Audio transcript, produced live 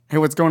Hey,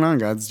 what's going on,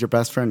 guys? It's your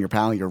best friend, your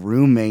pal, your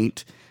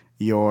roommate,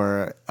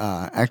 your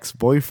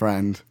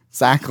ex-boyfriend,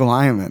 Zach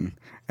Lyman.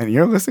 And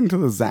you're listening to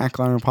the Zach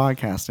Lyman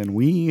podcast. And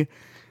we,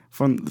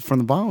 from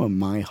the bottom of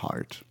my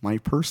heart, my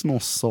personal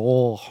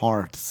soul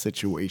heart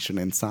situation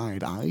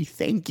inside, I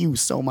thank you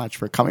so much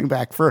for coming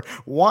back for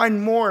one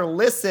more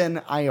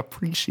listen. I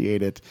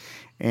appreciate it.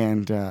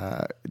 And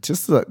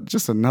just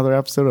another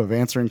episode of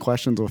Answering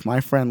Questions with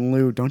my friend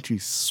Lou. Don't you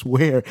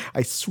swear.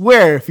 I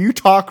swear, if you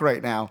talk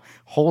right now,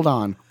 hold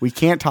on. We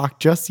can't talk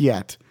just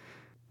yet.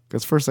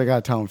 Because first I got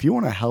to tell them, if you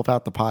want to help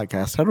out the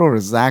podcast, head over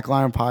to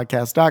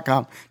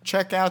ZachLymanPodcast.com.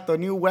 Check out the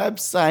new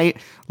website.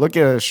 Look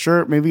at a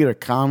shirt, maybe get a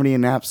Comedy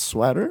and Nap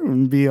sweater,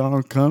 and be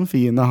all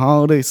comfy in the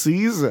holiday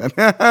season.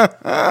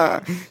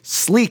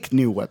 Sleek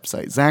new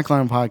website,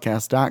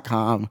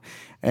 ZachLymanPodcast.com.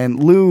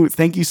 And Lou,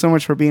 thank you so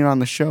much for being on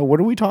the show.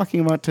 What are we talking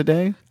about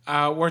today?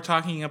 We're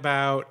talking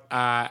about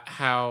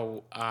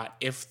how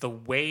if the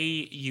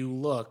way you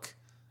look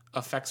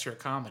affects your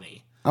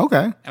comedy.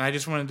 Okay. And I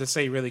just wanted to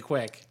say really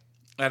quick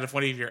that if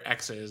one of your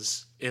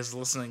exes is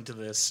listening to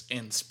this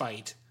in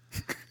spite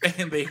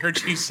and they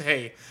heard you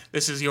say,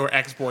 this is your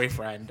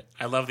ex-boyfriend,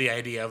 I love the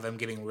idea of them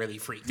getting really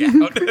freaked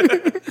out.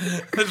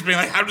 Just being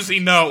like, how does he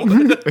know?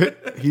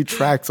 He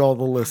tracks all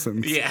the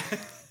listens. Yeah.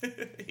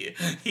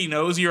 He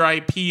knows your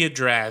IP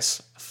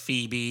address,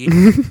 Phoebe.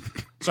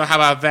 So how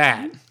about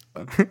that?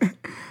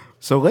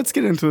 So let's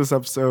get into this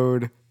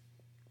episode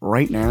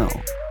right now.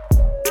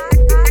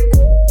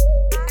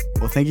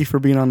 Well, thank you for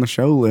being on the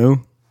show,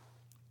 Lou.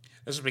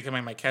 This is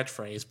becoming my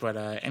catchphrase, but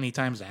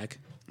anytime, Zach.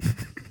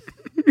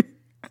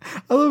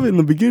 I love it in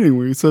the beginning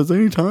where he says,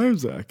 anytime,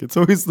 Zach. It's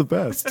always the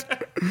best.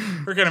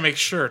 We're going to make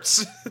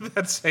shirts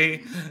that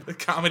say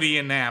comedy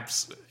and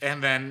naps,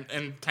 and then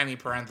in tiny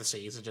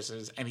parentheses, it just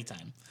says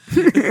anytime.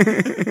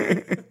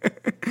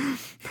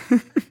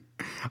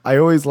 I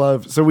always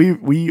love, so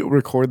we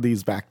record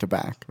these back to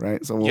back,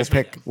 right? So Yes,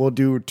 we'll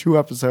do 2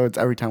 episodes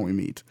every time we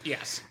meet.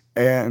 Yes.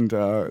 And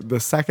the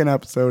second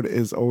episode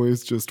is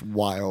always just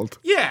wild.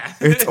 Yeah.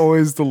 It's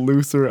always the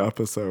looser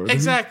episode.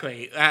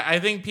 Exactly. I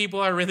think people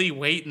are really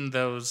waiting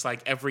those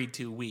like every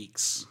 2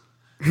 weeks.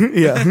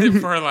 Yeah.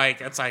 For like,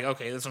 it's like,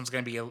 okay, this one's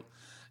going to be,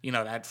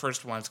 that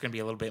first one's going to be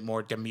a little bit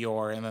more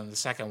demure. And then the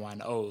second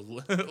one,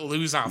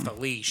 Lou's off the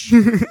leash.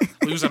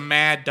 Lou's a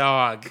mad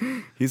dog.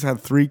 He's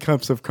had 3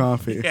 cups of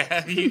coffee.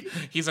 Yeah.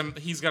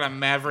 He's got a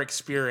maverick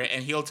spirit,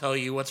 and he'll tell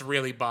you what's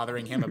really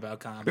bothering him about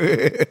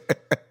comedy.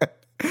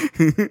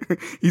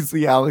 He's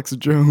the Alex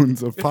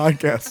Jones of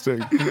podcasting.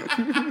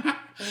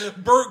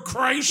 Bert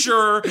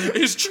Kreischer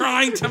is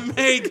trying to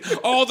make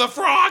all the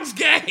frogs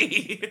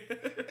gay.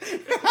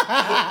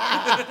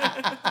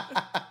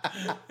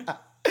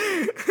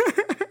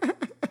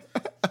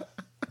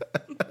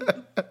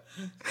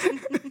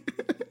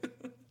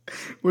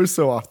 We're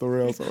so off the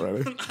rails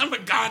already. I'm a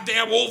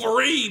goddamn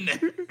Wolverine.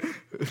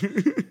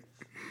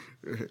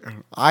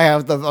 I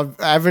have the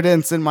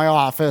evidence in my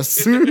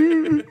office.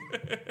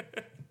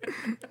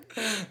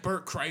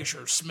 Bert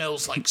Kreischer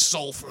smells like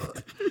sulfur.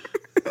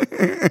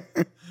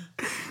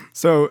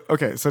 So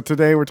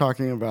today we're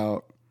talking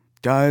about,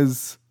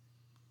 does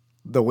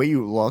the way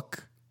you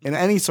look in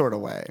any sort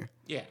of way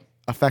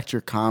affect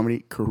your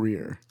comedy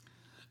career?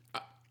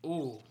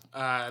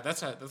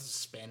 That's a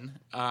spin.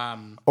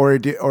 Or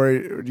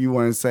do you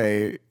want to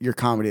say your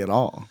comedy at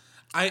all?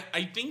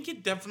 I think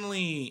it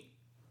definitely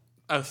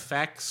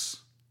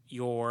affects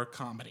your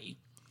comedy.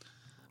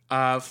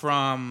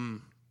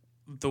 From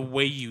the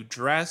way you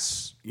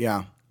dress.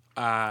 Yeah.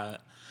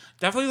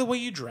 Definitely the way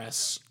you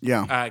dress.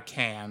 Yeah.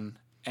 Can.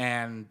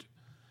 And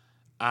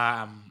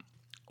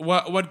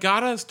what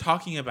got us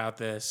talking about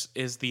this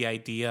is the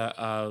idea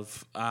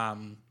of,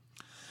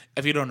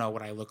 if you don't know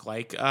what I look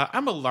like,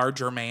 I'm a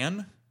larger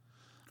man.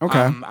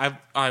 Okay.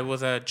 I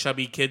was a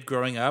chubby kid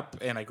growing up,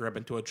 and I grew up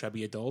into a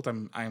chubby adult.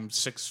 I'm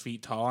 6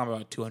 feet tall. I'm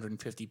about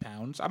 250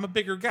 pounds. I'm a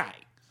bigger guy.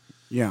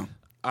 Yeah.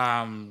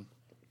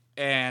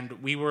 And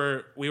we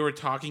were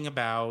talking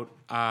about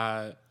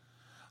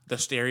the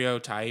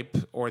stereotype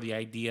or the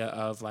idea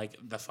of like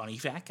the funny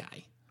fat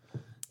guy.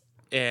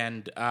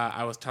 And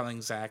I was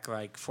telling Zach,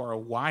 like, for a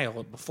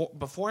while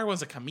before I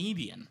was a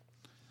comedian,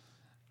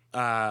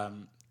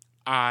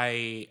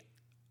 I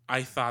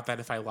thought that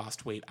if I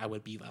lost weight, I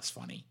would be less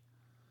funny.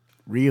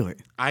 Really?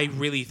 I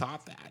really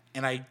thought that,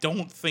 and I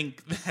don't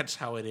think that's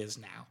how it is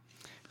now.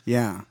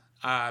 Yeah.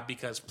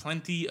 Because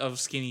plenty of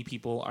skinny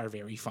people are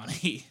very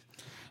funny.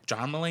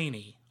 John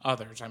Mulaney,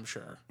 others, I'm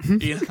sure.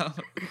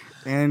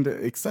 And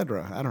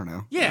etc. I don't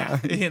know. Yeah,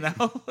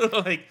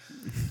 like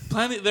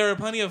there are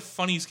plenty of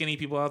funny skinny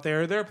people out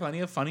there. There are plenty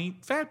of funny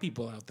fat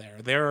people out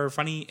there. There are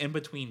funny in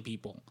between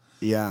people.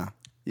 Yeah.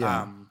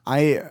 Yeah.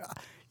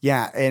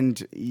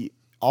 And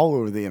all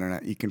over the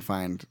internet you can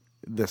find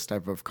this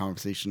type of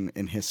conversation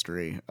in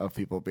history of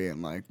people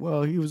being like,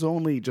 well, he was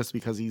only just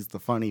because he's the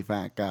funny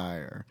fat guy,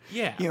 or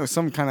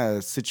some kind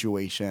of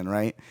situation,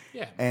 right?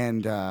 Yeah.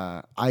 And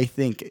I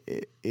think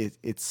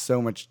it's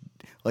so much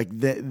like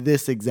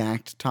this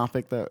exact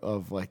topic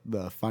of like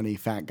the funny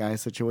fat guy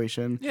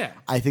situation. Yeah.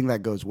 I think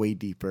that goes way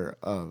deeper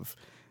of,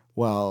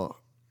 well,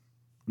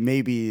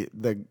 maybe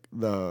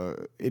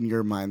the in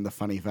your mind the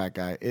funny fat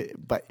guy,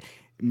 but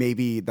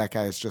maybe that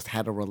guy has just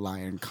had to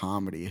rely on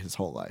comedy his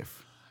whole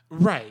life.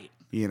 Right.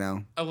 You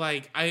know?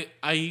 Like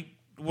I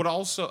would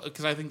also,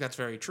 because I think that's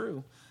very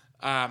true.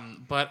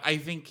 But I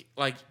think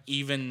like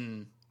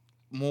even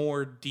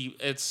more deep,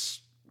 it's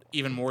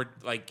even more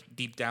like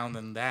deep down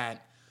than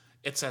that.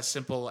 It's as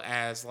simple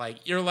as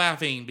like you're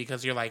laughing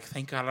because you're like,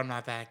 thank God I'm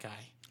not that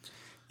guy.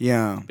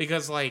 Yeah.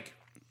 Because like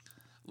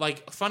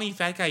funny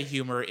fat guy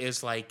humor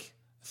is like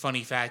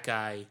funny fat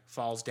guy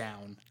falls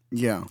down.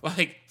 Yeah.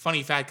 Like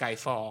funny fat guy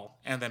fall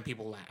and then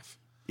people laugh.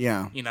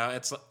 Yeah. You know,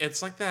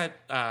 it's like that.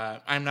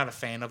 I'm not a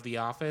fan of The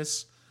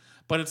Office,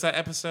 but it's that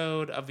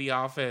episode of The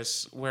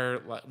Office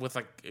where with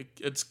like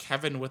it's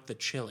Kevin with the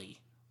chili.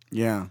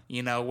 Yeah.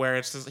 You know, where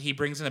it's just, he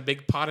brings in a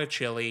big pot of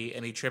chili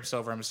and he trips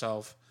over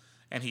himself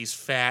and he's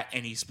fat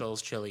and he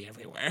spills chili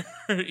everywhere.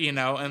 You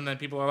know, and then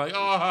people are like,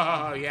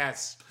 "Oh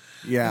yes."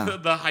 Yeah.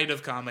 The height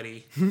of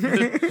comedy.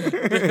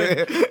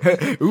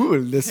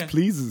 Ooh, this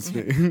pleases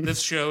me.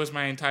 This show is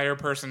my entire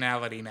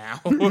personality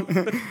now.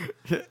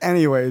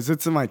 Anyways,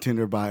 it's in my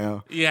Tinder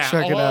bio. Yeah,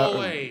 check it out.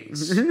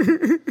 always.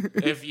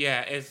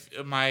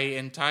 If my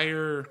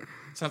entire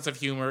sense of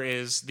humor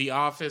is The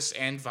Office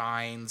and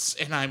Vines,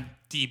 and I'm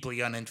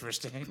deeply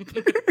uninteresting.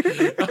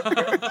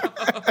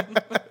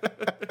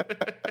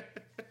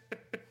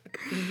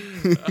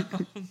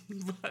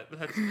 But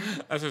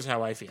that's just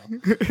how I feel.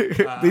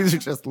 These are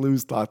just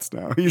loose thoughts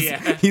now.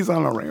 He's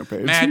on a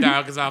rampage. Mad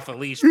Dog is off the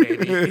leash,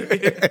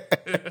 baby.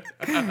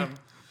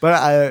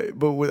 But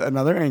with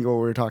another angle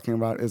we were talking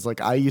about is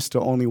like I used to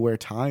only wear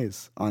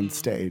ties on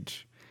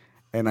stage.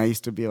 And I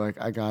used to be like,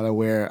 I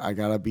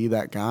gotta be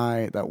that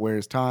guy that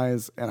wears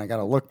ties and I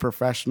gotta look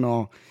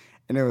professional.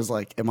 And it was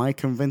like, am I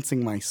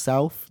convincing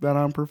myself that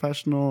I'm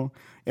professional?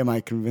 Am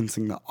I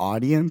convincing the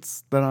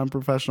audience that I'm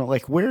professional?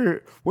 Like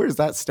where does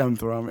that stem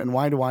from? And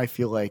why do I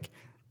feel like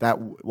that?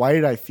 Why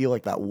did I feel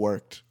like that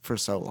worked for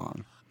so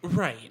long?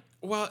 Right.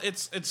 Well,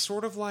 it's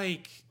sort of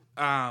like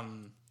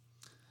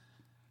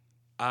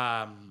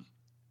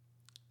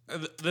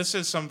this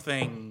is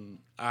something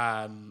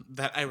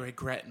that I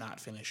regret not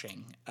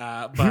finishing.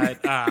 But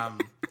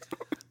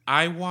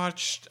I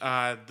watched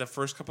the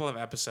first couple of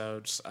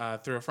episodes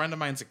through a friend of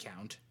mine's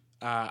account.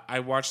 I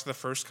watched the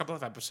first couple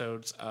of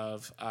episodes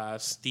of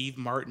Steve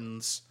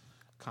Martin's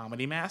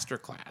Comedy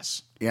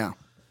Masterclass. Yeah.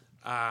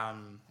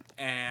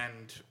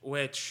 And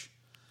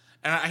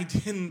I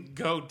didn't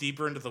go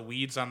deeper into the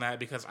weeds on that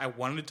because I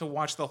wanted to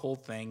watch the whole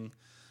thing.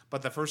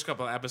 But the first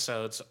couple of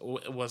episodes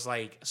was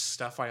like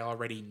stuff I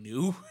already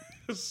knew.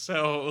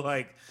 So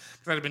like,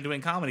 because I'd been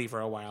doing comedy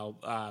for a while,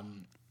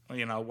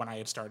 you know, when I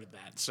had started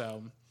that.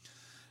 So,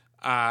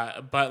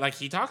 but like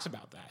he talks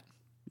about that.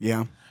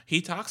 Yeah. He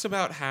talks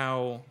about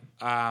how,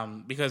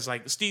 because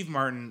like Steve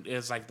Martin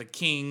is like the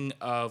king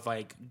of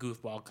like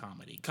goofball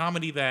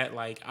comedy that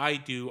like I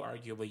do,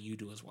 arguably you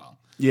do as well.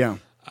 Yeah.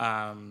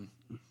 I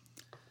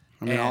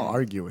mean, I'll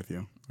argue with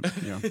you.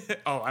 Yeah.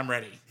 Oh, I'm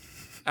ready.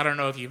 I don't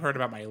know if you've heard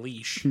about my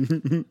leash,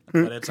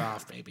 but it's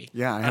off, baby.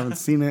 Yeah, I haven't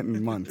seen it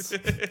in months. I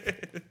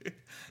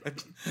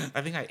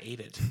think I ate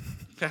it.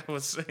 I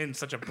was in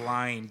such a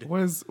blind.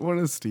 What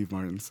does Steve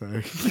Martin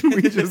say?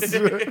 We just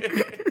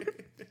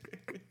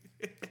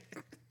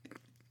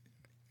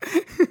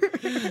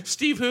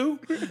Steve who?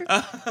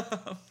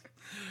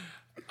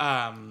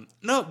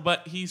 No,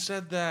 but he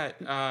said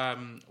that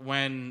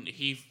when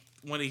he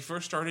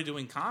first started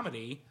doing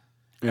comedy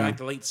in like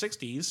the late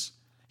 60s,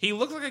 he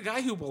looked like a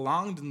guy who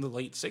belonged in the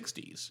late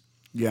 60s.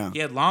 Yeah. He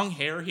had long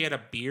hair, he had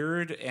a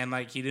beard, and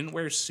like he didn't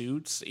wear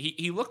suits.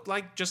 He looked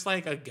like just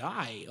like a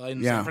guy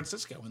in San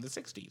Francisco in the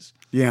 60s.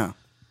 Yeah.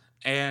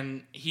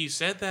 And he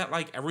said that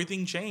like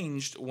everything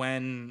changed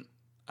when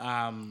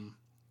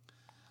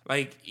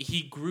like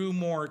he grew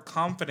more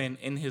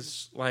confident in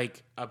his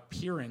like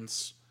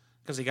appearance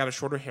because he got a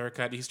shorter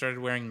haircut, he started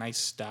wearing nice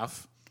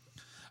stuff.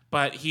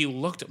 But he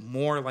looked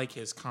more like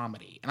his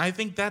comedy. And I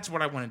think that's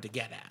what I wanted to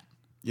get at.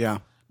 Yeah.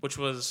 Which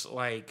was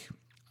like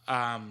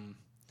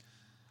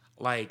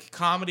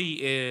comedy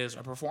is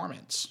a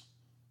performance,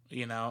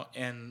 you know,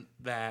 and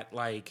that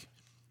like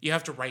you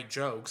have to write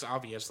jokes,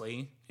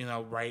 obviously, you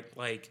know,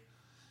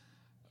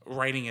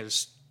 writing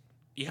is,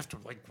 you have to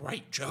like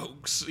write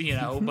jokes, you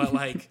know, but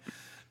like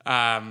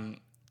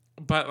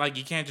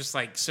you can't just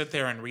like sit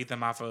there and read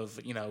them off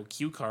of, you know,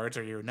 cue cards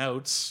or your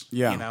notes.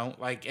 Yeah. You know,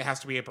 like it has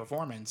to be a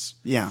performance.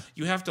 Yeah.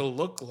 You have to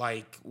look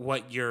like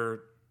what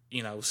you're,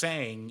 you know,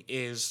 saying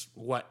is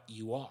what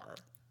you are.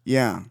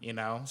 Yeah. You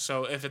know?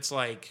 So if it's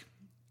like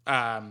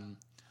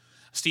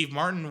Steve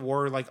Martin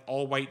wore like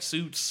all white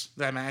suits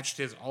that matched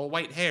his all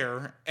white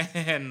hair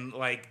and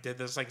like did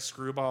this like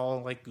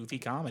screwball like goofy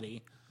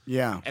comedy.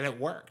 Yeah. And it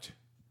worked.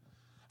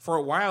 For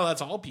a while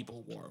that's all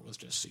people wore was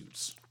just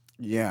suits.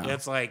 Yeah.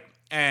 It's like,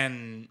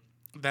 and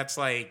that's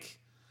like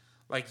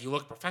you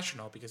look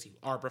professional because you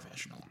are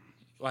professional.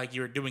 Like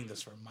you're doing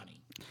this for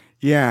money.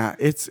 Yeah,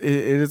 it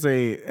is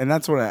and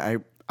that's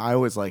what I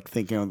was like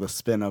thinking of the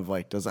spin of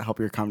like, does it help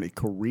your comedy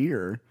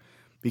career?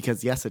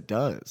 because yes, it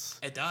does.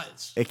 It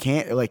does. It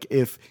can't, like,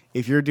 if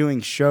you're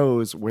doing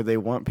shows where they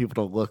want people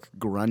to look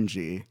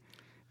grungy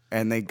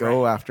and they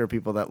go Right. after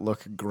people that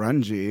look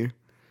grungy,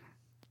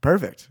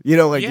 perfect. You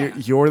know, like Yeah.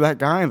 you're that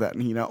guy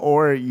then, you know,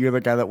 or you're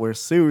the guy that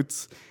wears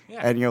suits Yeah.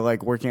 and you're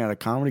like working at a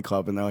comedy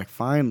club and they're like,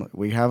 fine,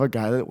 we have a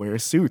guy that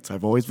wears suits.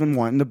 I've always been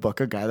wanting to book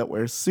a guy that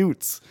wears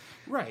suits,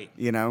 Right.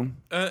 you know?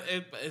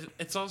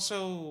 It's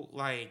also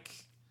like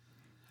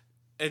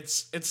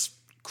it's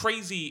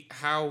crazy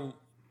how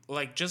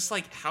like just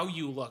like how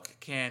you look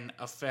can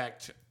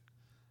affect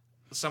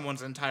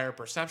someone's entire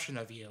perception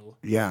of you.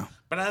 Yeah.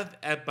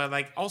 But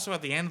like also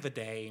at the end of the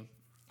day,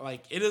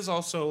 like it is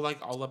also like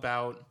all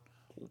about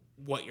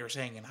what you're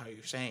saying and how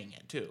you're saying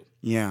it too.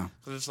 Yeah.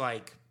 Because it's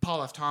like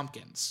Paul F.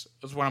 Tompkins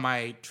is one of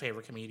my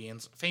favorite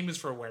comedians, famous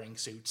for wearing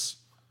suits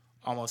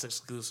almost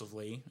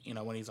exclusively. You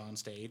know, when he's on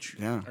stage,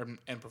 Yeah.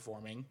 and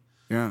performing.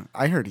 Yeah.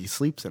 I heard he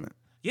sleeps in it.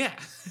 Yeah,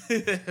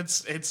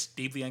 it's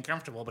deeply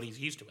uncomfortable, but he's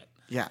used to it.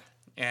 Yeah.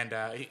 And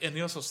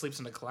he also sleeps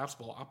in a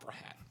collapsible opera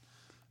hat.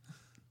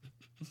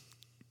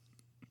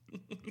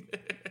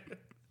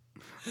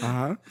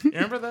 Uh-huh. You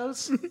remember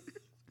those?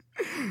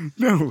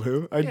 No,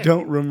 Lou, I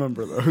don't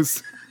remember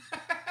those.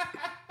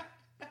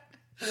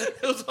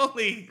 It was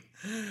only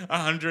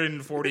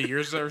 140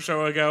 years or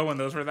so ago when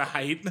those were the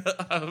height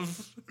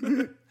of.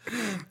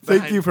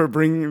 Thank you for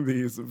bringing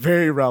these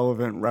very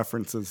relevant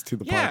references to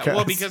the podcast. Yeah,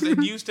 well, because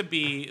it used to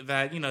be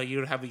that you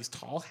would have these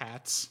tall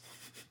hats,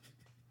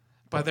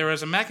 but there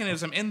was a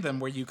mechanism in them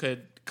where you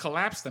could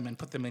collapse them and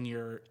put them in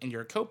your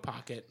coat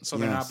pocket, so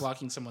they're not Yes.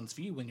 blocking someone's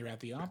view when you're at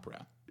the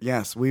opera.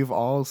 Yes, we've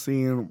all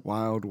seen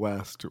Wild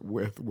West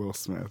with Will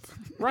Smith.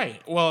 Right.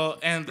 Well,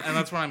 and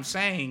that's what I'm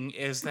saying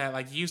is that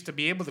like you used to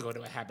be able to go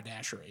to a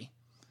haberdashery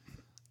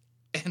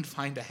and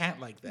find a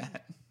hat like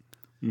that.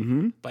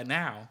 Mm-hmm. But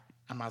now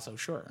I'm not so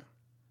sure.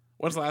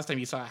 When's the last time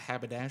you saw a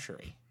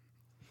haberdashery?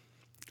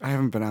 I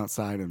haven't been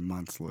outside in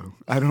months, Lou.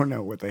 I don't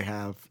know what they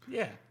have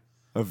Yeah.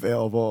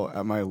 available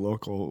at my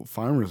local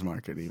farmer's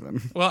market even.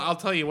 Well, I'll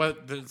tell you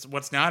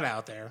what's not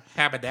out there: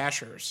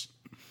 haberdashers,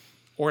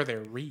 or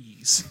their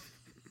rees.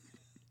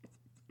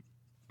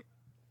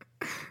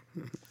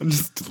 I'm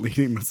just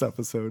deleting this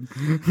episode.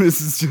 This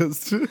is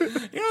just... You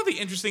know the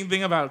interesting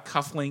thing about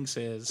cufflinks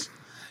is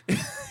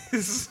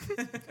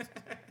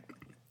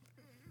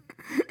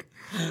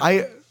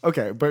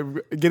Okay,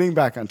 but getting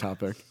back on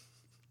topic.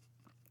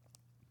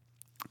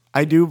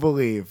 I do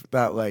believe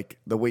that, like,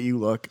 the way you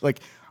look, like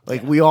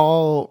we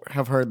all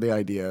have heard the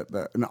idea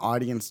that an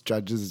audience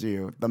judges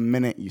you the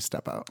minute you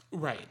step out.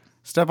 right,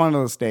 Step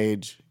onto the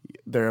stage,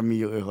 they're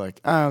immediately like,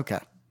 oh, okay.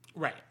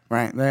 right,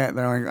 Right? They're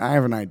like, I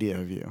have an idea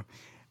of you.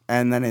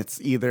 And then it's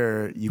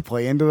either you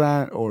play into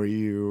that or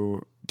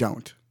you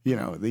don't. You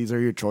know, these are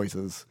your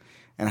choices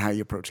and how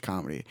you approach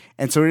comedy.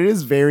 And so it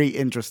is very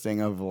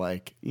interesting of,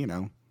 like, you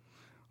know,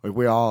 like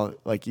we all,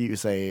 like you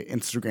say,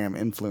 Instagram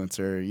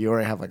influencer, you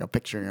already have like a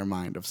picture in your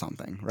mind of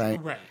something,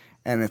 right? Right.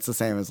 And it's the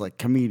same as like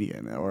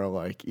comedian or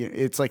like,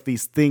 it's like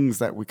these things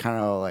that we kind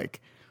of like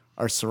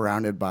are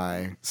surrounded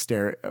by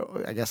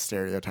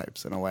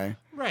stereotypes in a way.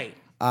 right.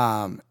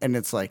 And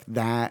it's like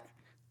that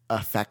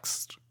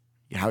affects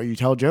how you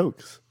tell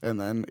jokes. And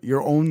then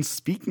your own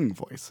speaking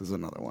voice is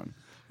another one.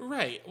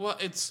 Right. Well,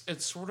 it's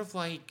sort of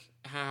like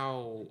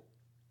how,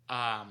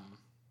 well,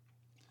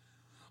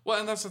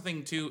 and that's the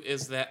thing too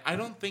is that I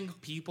don't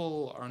think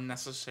people are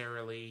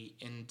necessarily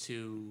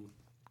into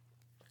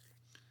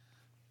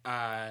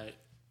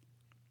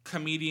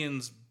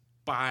comedians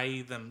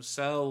by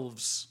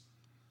themselves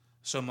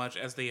so much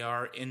as they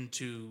are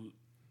into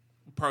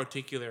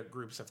particular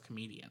groups of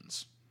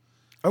comedians.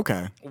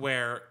 Okay.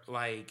 Where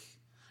like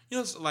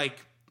like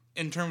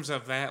in terms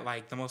of that,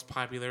 like the most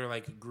popular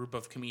like group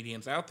of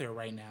comedians out there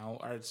right now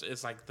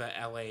is like the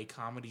LA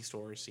Comedy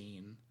Store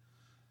scene.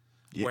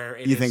 Where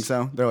it You is- think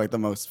so? They're like the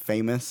most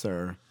famous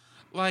or...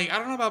 Like I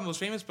don't know about most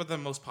famous, but the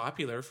most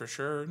popular for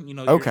sure. You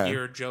know, Okay.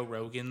 your Joe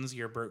Rogans,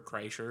 your Burt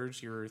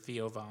Kreischers, your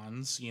Theo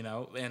Vons. You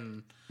know,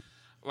 and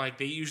like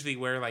they usually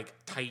wear like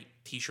tight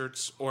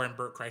T-shirts, or in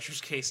Burt Kreischer's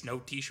case, no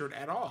T-shirt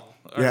at all.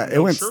 Or Yeah,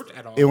 no shirt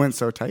at all. it went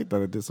so tight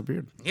that it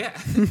disappeared. Yeah.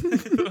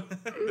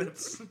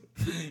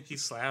 He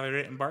slathered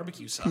it in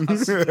barbecue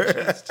sauce.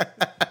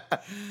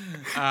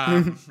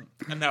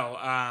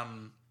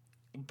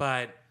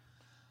 But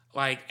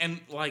like, and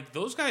like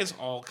those guys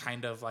all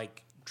kind of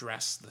like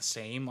dress the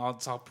same.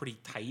 It's all pretty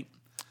tight.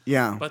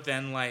 Yeah. But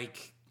then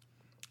like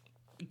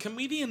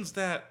comedians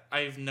that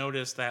I've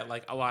noticed that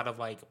like a lot of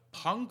like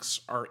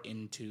punks are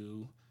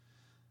into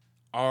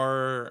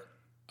are,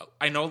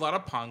 I know a lot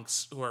of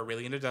punks who are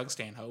really into Doug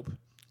Stanhope.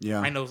 Yeah.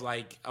 I know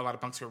like a lot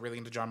of punks who are really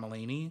into John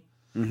Mulaney.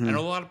 I know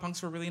a lot of punks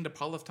who are really into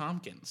Paul F.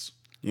 Tompkins.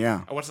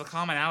 Yeah. And what's the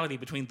commonality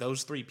between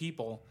those three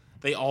people?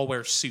 They all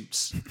wear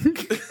suits.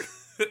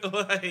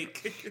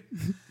 Like,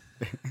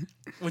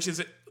 which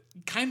is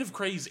kind of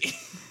crazy.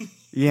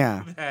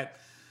 Yeah. That,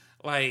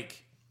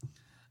 like,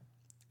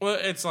 well,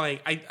 it's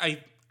like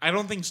I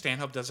don't think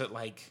Stanhope does it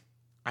like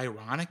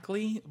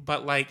ironically,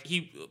 but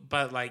he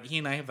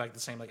and I have like the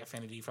same like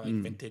affinity for like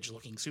vintage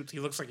looking suits. He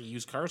looks like a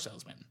used car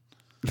salesman.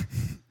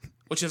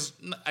 which is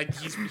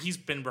he's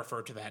been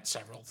referred to that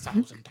several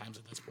thousand times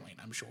at this point.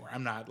 I'm sure.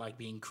 I'm not like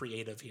being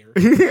creative here,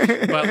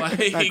 but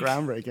like Not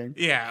groundbreaking.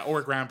 Yeah,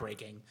 or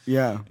groundbreaking.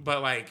 Yeah.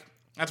 But like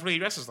that's what he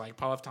dresses like.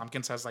 Paul F.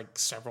 Tompkins has like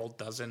several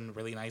dozen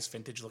really nice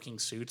vintage looking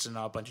suits in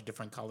a bunch of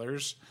different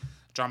colors.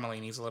 John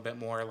Mulaney's a little bit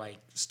more like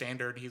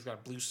standard. He's got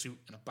a blue suit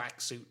and a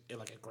black suit and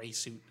like a gray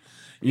suit.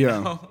 You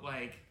know?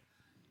 Like,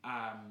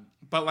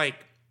 but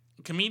like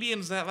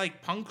comedians that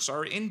like punks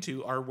are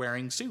into are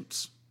wearing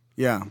suits.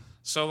 Yeah.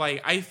 So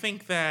like I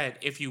think that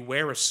if you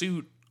wear a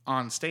suit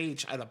on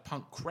stage at a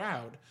punk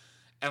crowd,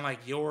 and like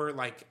you're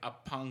like a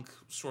punk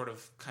sort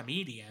of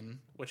comedian,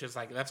 which is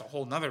like that's a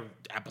whole nother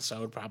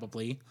episode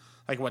probably.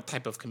 Like what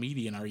type of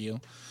comedian are you?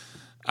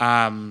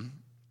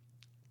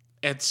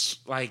 It's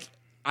like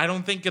I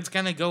don't think it's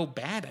gonna go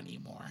bad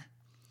anymore.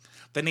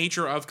 The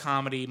nature of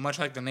comedy, much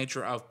like the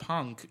nature of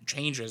punk,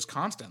 changes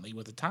constantly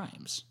with the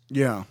times.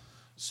 Yeah.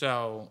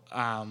 So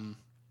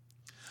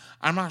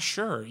I'm not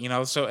sure, you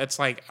know. So it's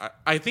like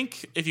I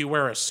think if you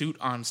wear a suit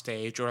on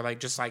stage or like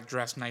just like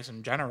dress nice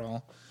in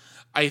general,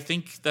 I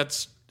think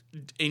that's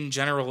in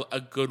general a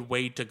good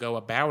way to go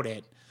about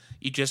it.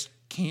 You just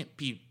can't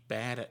be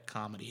bad at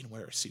comedy and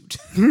wear a suit.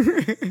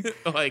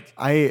 Like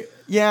I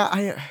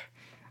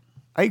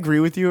agree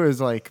with you. Is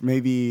like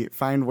maybe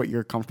find what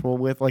you're comfortable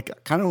with.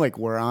 Like kind of like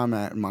where I'm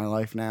at in my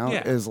life now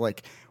is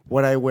like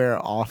what I wear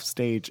off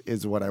stage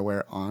is what I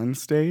wear on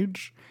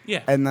stage.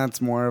 Yeah. And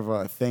that's more of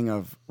a thing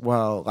of,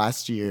 well,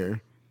 last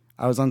year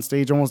I was on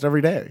stage almost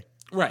every day.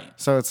 right.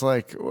 So it's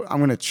like, I'm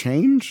going to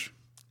change.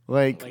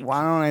 Like,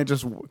 why don't I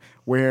just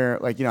wear,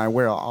 like, you know, I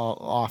wear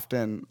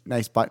often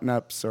nice button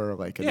ups or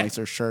like a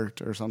nicer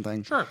shirt or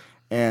something. Sure.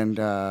 And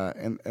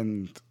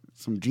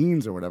some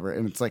jeans or whatever.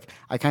 And it's like,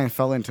 I kind of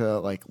fell into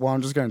like, well,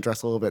 I'm just going to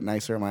dress a little bit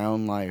nicer in my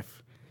own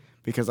life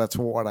because that's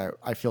what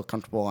I feel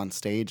comfortable on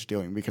stage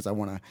doing because I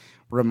want to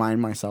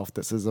remind myself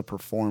this is a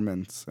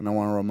performance and I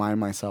want to remind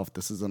myself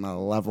this is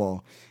another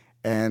level.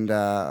 And,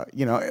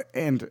 you know,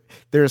 and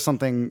there's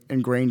something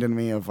ingrained in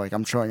me of like,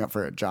 I'm showing up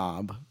for a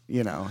job,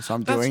 you know, so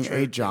I'm doing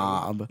a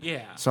job.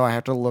 Yeah. So I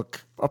have to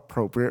look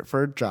appropriate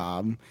for a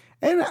job.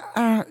 And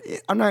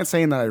I'm not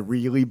saying that I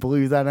really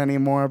believe that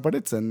anymore, but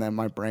it's in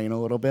my brain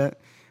a little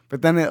bit.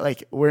 But then it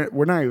like, we're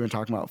not even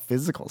talking about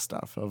physical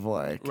stuff of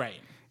like,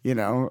 Right. you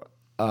know,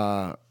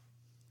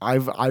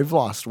 I've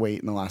lost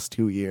weight in the last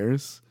 2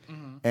 years.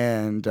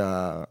 And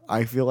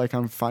I feel like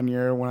I'm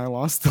funnier when I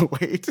lost the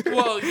weight.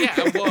 Well,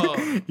 yeah,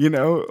 well, you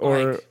know,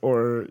 like-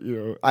 or you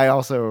know, I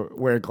also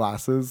wear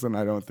glasses, and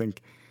I don't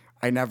think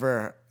I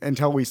never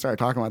until we started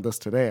talking about this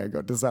today. I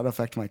go, does that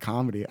affect my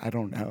comedy? I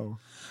don't know.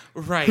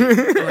 right,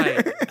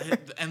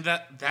 and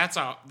that's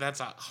a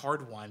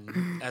hard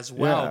one as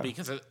well Yeah.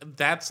 because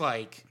that's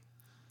like,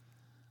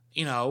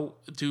 you know,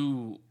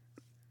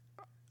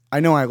 I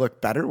know I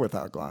look better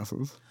without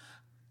glasses.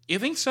 you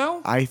think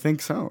so? I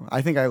think so.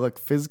 I think I look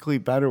physically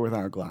better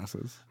without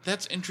glasses.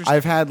 That's interesting.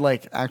 I've had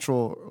like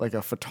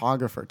a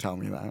photographer tell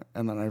me that,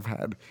 and then I've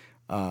had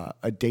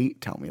a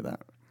date tell me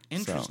that.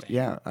 Interesting. So,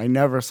 yeah, I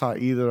never saw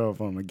either of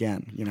them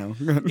again. You know.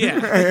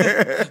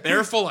 Yeah,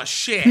 they're full of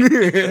shit.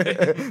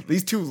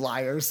 These two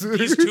liars.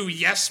 These two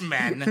yes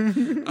men.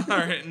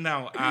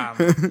 No.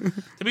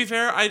 To be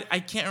fair, I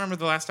can't remember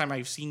the last time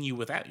I've seen you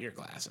without your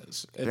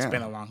glasses. It's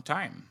been a long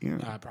time,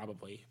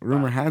 probably.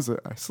 Rumor has it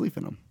I sleep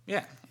in them.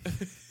 Yeah.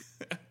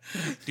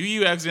 Do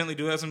you accidentally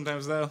do that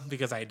sometimes though?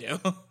 Because I do.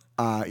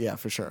 Yeah,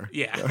 for sure.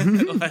 Yeah.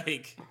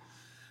 Like,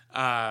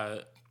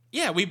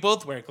 yeah, we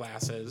both wear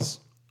glasses.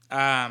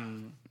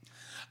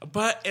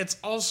 But it's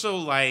also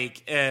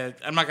like,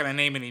 I'm not going to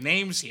name any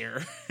names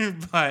here,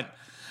 but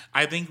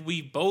I think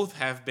we both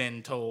have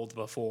been told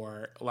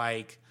before,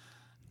 like,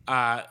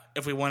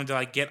 if we wanted to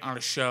like get on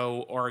a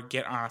show or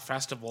get on a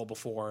festival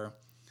before,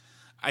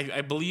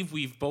 I believe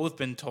we've both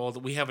been told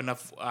that we have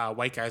enough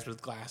white guys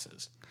with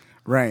glasses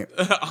Right.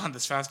 on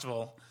this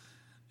festival.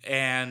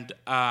 And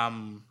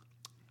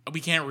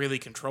we can't really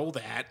control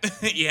that,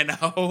 you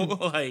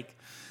know? Like,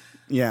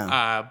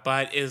 Yeah.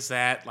 but is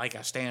that like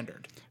a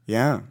standard?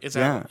 Yeah. Is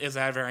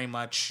that very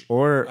much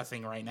Or a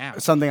thing right now?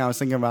 something I was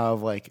thinking about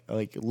of like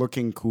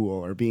looking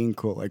cool or being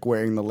cool, like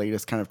wearing the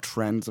latest kind of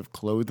trends of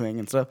clothing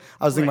and stuff.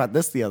 I was thinking about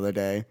this the other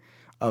day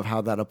of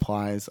how that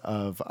applies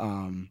of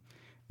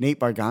Nate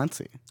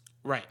Bargatze.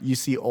 Right. You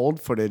see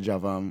old footage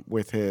of him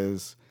with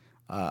his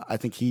I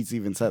think he's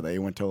even said that he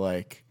went to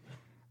like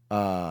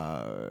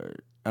I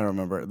don't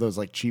remember those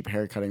like cheap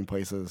haircutting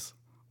places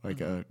like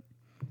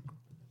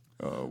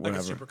whatever. Like a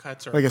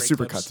Supercuts or like a Great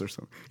Supercuts Clips. or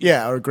something.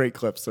 Yeah, or Great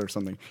Clips or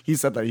something. He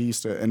said that he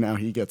used to, and now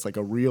he gets like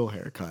a real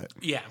haircut.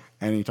 Yeah.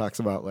 And he talks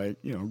about like,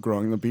 you know,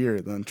 growing the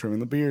beard, then trimming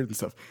the beard and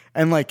stuff.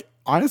 And like,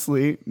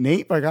 honestly,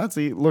 Nate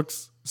Bargatze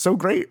looks so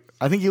great.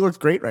 I think he looks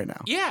great right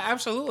now. Yeah,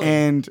 absolutely.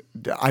 And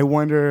I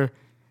wonder,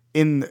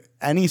 in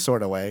any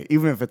sort of way,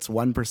 even if it's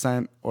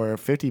 1% or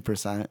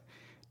 50%,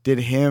 did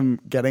him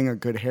getting a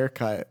good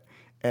haircut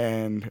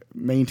and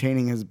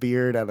maintaining his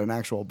beard at an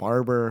actual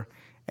barber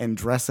and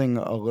dressing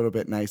a little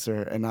bit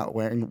nicer and not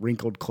wearing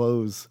wrinkled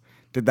clothes,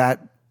 did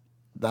that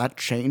that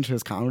change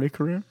his comedy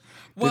career?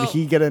 Well- Did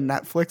he get a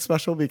Netflix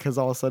special because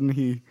all of a sudden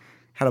he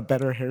had a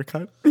better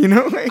haircut? You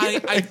know,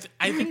 I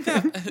think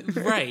that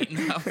right,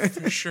 no,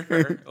 for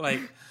sure. Like,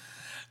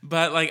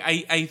 but like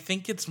I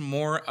think it's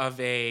more of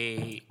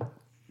a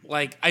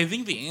like I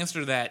think the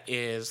answer to that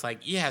is like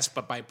yes,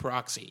 but by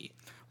proxy.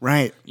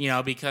 right. You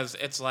know, because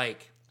it's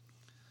like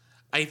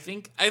I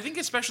think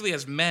especially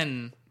as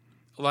men,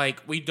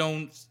 like we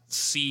don't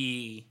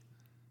see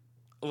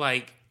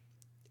like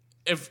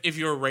if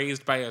you're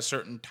raised by a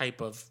certain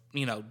type of,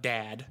 you know,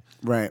 dad,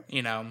 Right.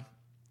 you know,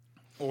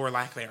 or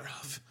lack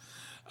thereof.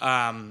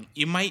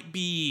 You might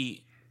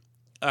be,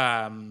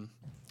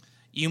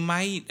 you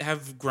might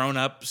have grown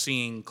up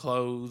seeing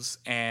clothes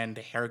and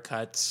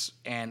haircuts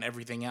and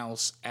everything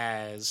else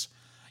as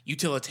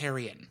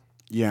utilitarian,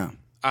 Yeah.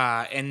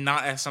 and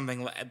not as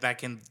something that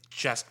can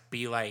just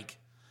be like,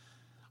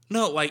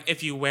 no, like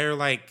if you wear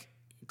like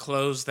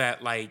clothes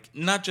that like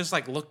not just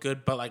like look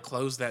good, but like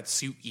clothes that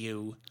suit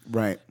you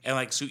Right. and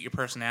like suit your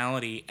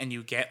personality, and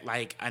you get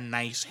like a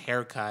nice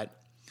haircut.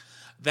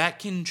 That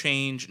can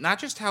change not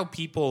just how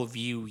people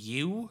view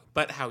you,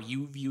 but how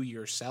you view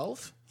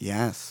yourself.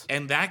 Yes.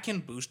 And that can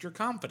boost your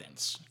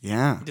confidence.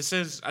 Yeah. This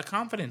is a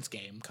confidence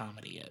game,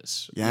 comedy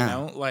is. Yeah. You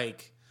know,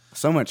 like,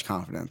 So much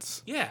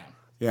confidence. yeah.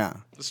 Yeah.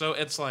 So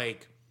it's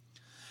like,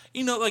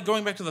 you know, like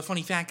going back to the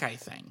funny fat guy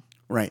thing.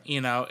 Right.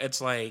 You know,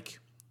 it's like,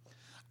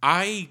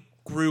 I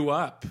grew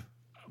up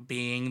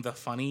being the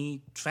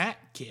funny fat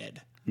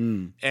kid.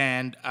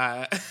 And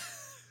I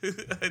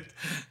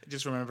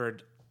just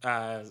remembered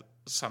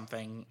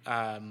something,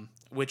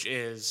 which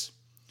is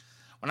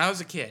when I was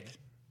a kid,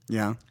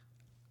 Yeah.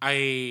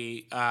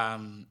 I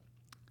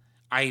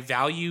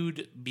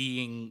valued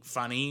being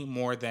funny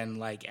more than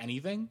like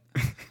anything,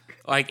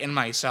 like in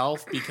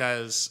myself,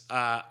 because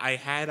I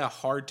had a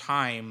hard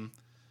time,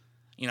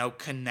 you know,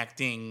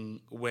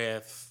 connecting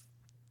with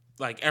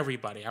like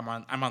everybody. I'm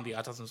on the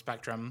autism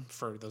spectrum,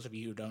 for those of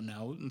you who don't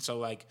know, and so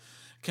like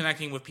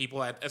connecting with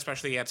people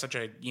especially at such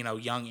a, you know,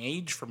 young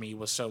age for me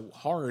was so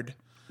hard.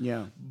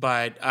 Yeah.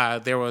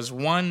 But there was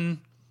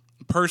one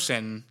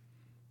person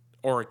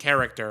or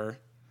character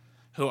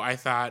who I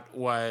thought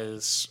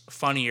was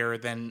funnier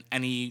than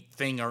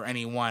anything or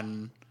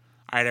anyone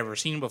I'd ever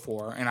seen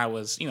before, and I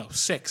was, you know,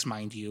 6,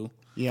 mind you.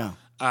 Yeah.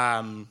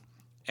 And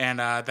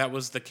that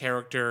was the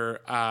character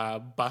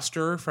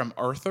Buster from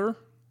Arthur.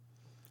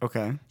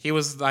 Okay. He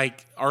was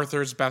like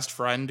Arthur's best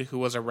friend who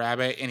was a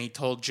rabbit, and he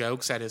told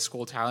jokes at his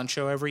school talent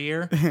show every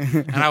year.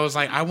 And I was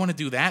like, I want to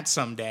do that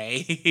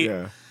someday.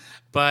 Yeah.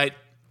 But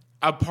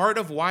a part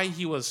of why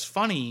he was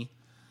funny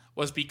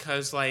was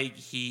because like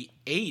he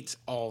ate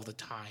all the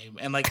time,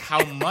 and like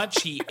how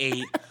much he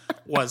ate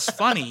was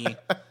funny.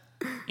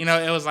 You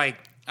know, it was like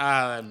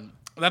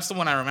that's the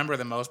one I remember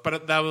the most.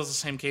 But that was the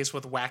same case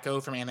with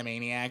Wacko from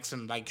Animaniacs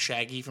and like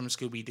Shaggy from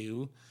Scooby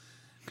Doo.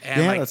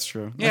 Yeah, like, that's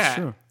true. Yeah, That's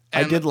true.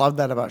 I and- did love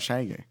that about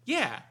Shaggy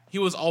Yeah, he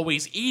was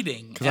always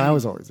eating. because I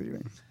was always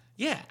eating.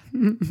 Yeah.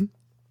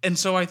 And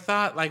so I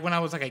thought, like, when I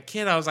was like a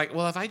kid, I was like,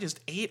 well, if I just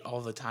ate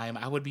all the time,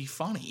 I would be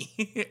funny.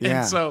 Yeah.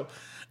 And so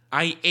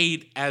I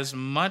ate as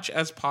much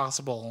as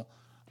possible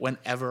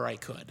whenever I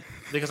could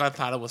because I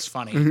thought it was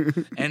funny.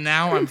 And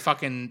now I'm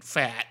fucking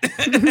fat.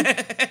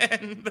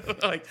 And,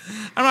 like,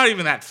 I'm not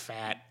even that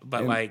fat,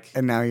 but like,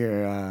 And now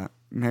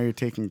you're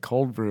taking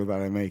cold brew that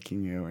I'm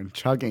making you and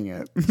chugging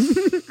it.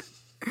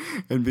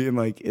 And being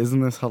like, isn't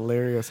this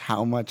hilarious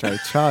how much I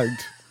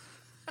chugged?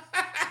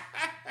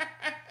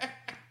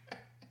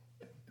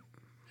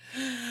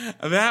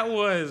 that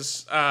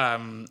was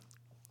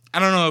I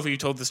don't know if you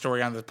told the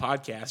story on the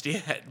podcast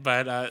yet,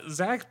 but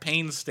Zach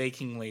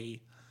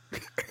painstakingly,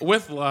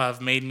 with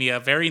love, made me a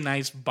very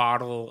nice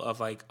bottle of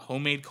like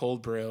homemade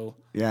cold brew.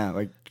 Yeah,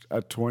 like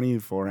a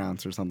 24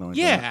 ounce or something like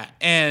that. Yeah,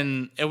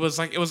 and it was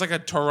like a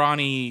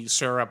Torani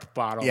syrup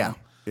bottle. Yeah.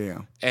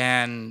 Yeah.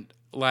 And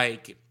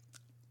like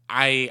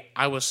I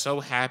was so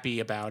happy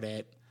about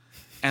it.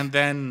 And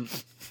then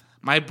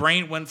my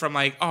brain went from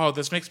like, oh,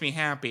 this makes me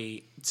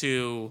happy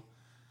to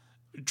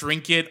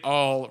drink it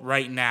all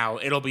right now.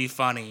 It'll be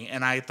funny.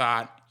 And I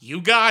thought, you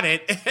got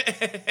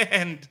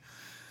it.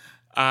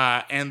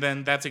 And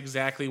then that's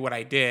exactly what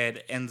I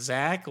did. And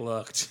Zach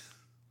looked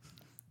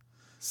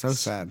So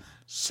sad.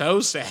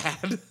 so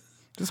sad.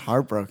 Just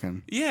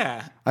heartbroken.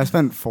 Yeah. I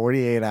spent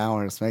 48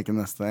 hours making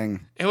this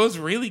thing. It was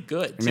really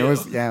good, And too.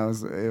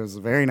 it was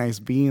very nice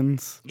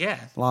beans. Yeah.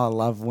 A lot of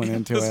love went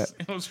into it.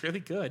 It was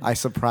really good. I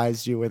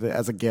surprised you with it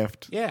as a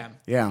gift. Yeah.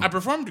 Yeah. I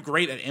performed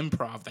great at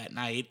improv that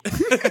night,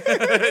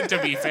 to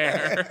be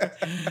fair.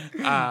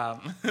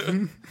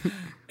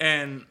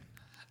 And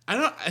I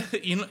don't,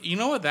 you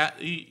know what that,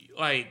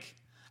 like,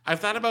 I've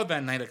thought about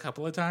that night a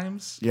couple of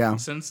times. Yeah.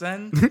 Since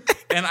then.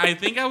 And I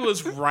think I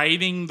was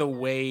riding the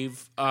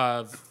wave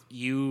of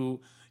you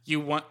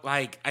want,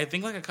 like, I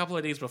think like a couple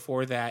of days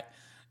before that,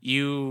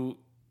 you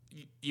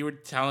were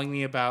telling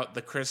me about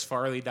the Chris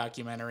Farley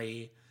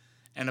documentary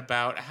and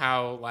about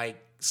how like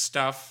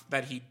stuff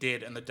that he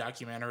did in the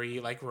documentary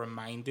like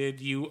reminded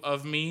you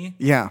of me.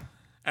 Yeah.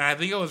 And I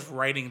think I was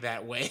riding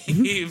that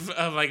wave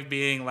of like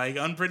being like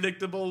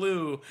unpredictable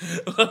Lou.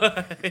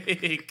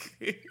 Like,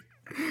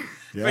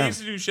 Yeah. I used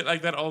to do shit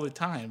like that all the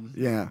time.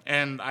 Yeah.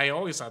 And I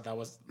always thought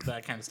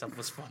that kind of stuff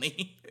was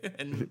funny.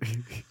 And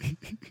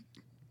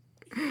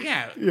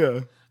yeah. Yeah.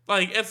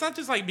 Like, it's not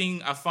just like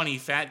being a funny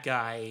fat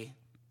guy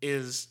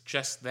is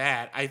just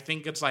that. I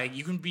think it's like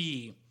you can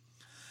be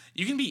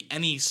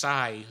any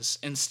size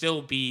and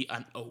still be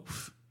an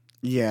oaf.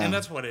 Yeah. And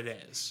that's what it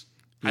is.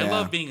 I Yeah.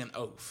 love being an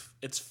oaf.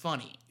 It's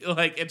funny.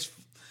 Like,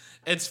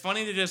 it's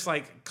funny to just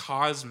like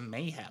cause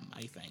mayhem,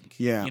 I think.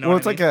 Yeah. You know Well,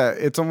 what it's I mean?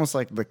 like it's almost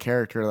like the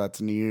character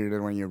that's needed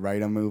when you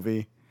write a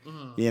movie.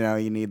 Mm-hmm. You know,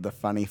 you need the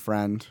funny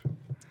friend.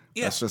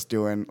 Yeah. That's just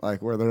doing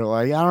like where they're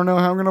like, I don't know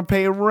how I'm gonna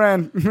pay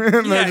rent, and Yeah,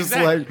 they're just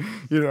exactly. like,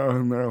 you know,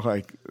 and they're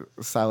like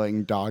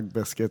selling dog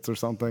biscuits or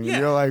something. Yeah.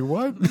 And you're like,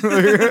 what?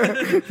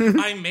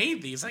 I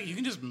made these. Like, you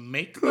can just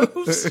make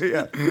those.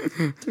 yeah,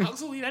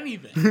 Dogs will eat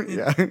anything.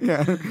 yeah,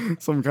 yeah.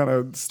 Some kind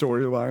of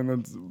storyline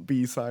that's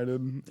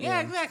B-sided. Yeah,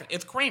 exactly.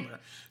 It's Kramer.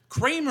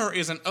 Kramer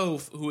is an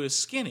oaf who is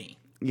skinny.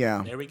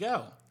 Yeah, There we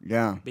go.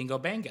 yeah, Bingo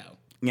bango.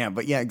 yeah.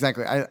 But yeah,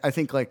 exactly. I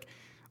think like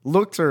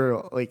looks are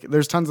like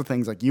there's tons of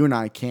things like you and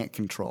I can't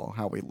control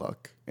how we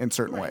look in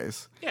certain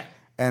ways. Yeah.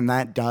 And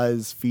that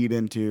does feed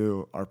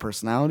into our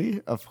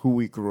personality of who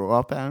we grew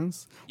up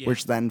as, Yeah.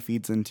 which then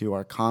feeds into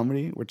our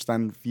comedy, which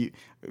then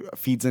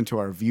feeds into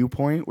our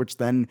viewpoint, which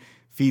then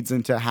feeds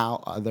into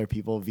how other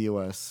people view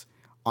us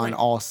on Right.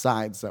 all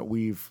sides that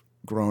we've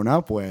grown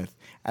up with.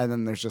 And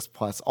then there's just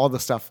plus all the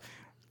stuff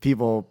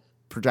people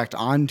project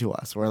onto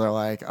us where they're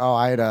like,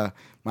 oh,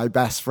 my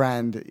best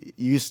friend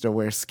used to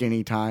wear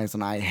skinny ties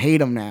and I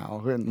hate him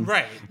now. And,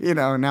 Right. you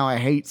know, now I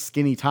hate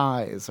skinny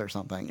ties or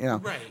something, you know.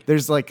 Right.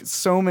 There's like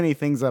so many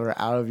things that are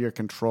out of your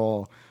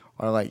control,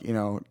 or like, you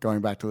know,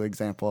 going back to the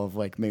example of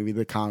like maybe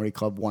the comedy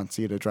club wants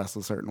you to dress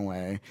a certain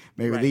way,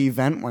 maybe Right. the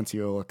event wants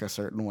you to look a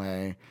certain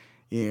way,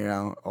 you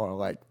know, or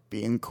like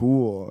being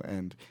cool.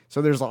 And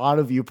so there's a lot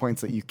of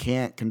viewpoints that you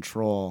can't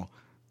control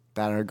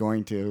that are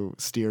going to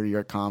steer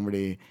your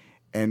comedy,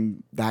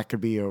 and that could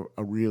be a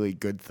really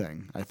good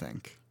thing, I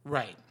think,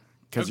 Right.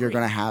 because you're Agreed.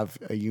 going to have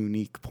a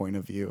unique point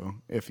of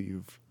view if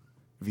you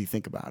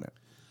think about it.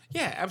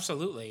 Yeah,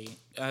 absolutely.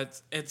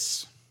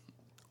 It's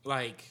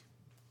like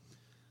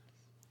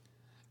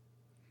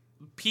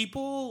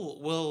people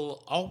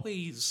will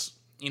always,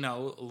 you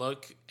know,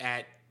 look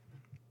at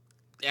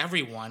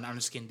everyone on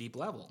a skin deep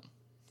level.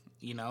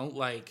 You know,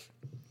 like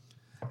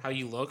how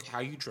you look, how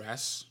you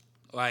dress.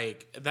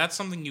 Like, that's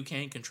something you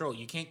can't control.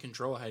 You can't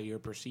control how you're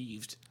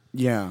perceived.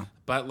 Yeah.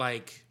 But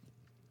like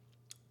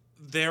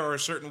there are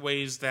certain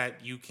ways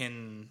that you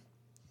can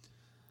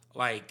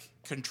like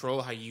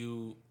control how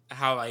you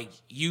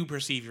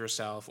perceive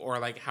yourself, or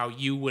like how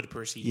you would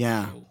perceive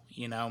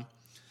you know?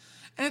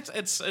 And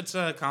it's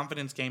a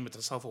confidence game, it's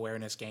a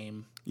self-awareness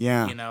game.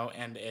 Yeah. You know,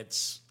 and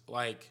it's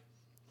like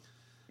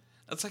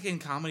in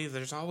comedy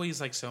there's always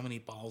like so many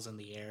balls in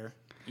the air,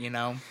 you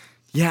know?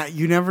 Yeah,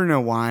 you never know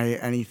why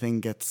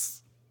anything gets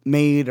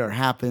made or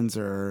happens,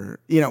 or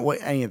you know what,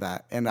 any of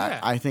that. And Yeah.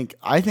 I think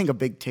a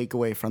big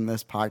takeaway from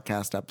this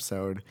podcast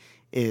episode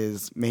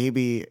is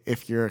maybe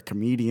if you're a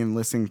comedian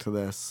listening to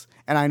this,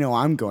 and I know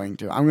I'm going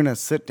to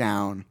sit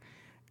down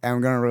and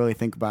I'm going to really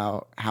think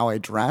about how I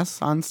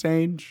dress on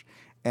stage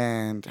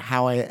and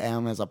how I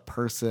am as a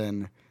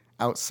person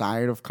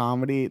outside of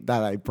comedy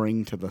that I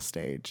bring to the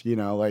stage, you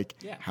know, like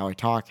Yeah. how I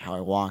talk, how I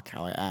walk,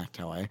 how I act,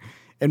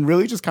 and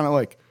really just kind of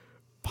like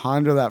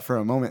ponder that for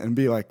a moment and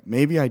be like,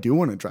 maybe I do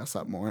want to dress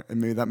up more, and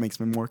maybe that makes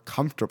me more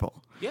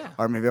comfortable. Yeah.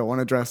 Or maybe I want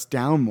to dress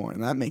down more,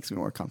 and that makes me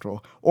more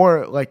comfortable.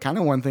 Or like kind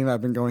of one thing that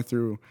I've been going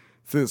through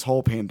this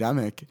whole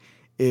pandemic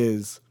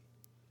is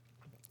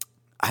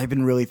I've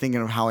been really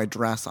thinking of how I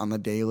dress on the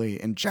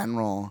daily in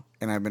general,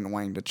 and I've been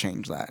wanting to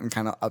change that and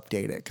kind of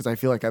update it, because I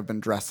feel like I've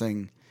been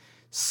dressing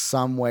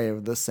some way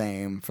of the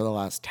same for the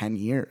last 10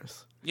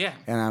 years. Yeah.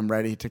 And I'm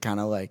ready to kind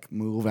of like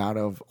move out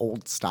of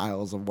old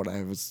styles of what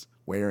I was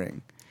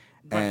wearing.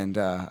 Right. And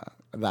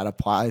that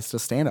applies to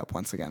stand-up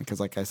once again, because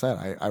like I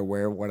said, I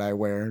wear what I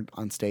wear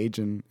on stage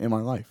and in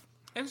my life.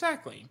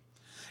 Exactly.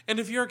 And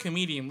if you're a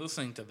comedian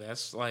listening to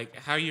this, like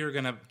how you're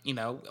gonna, you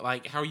know,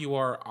 like how you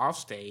are off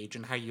stage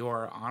and how you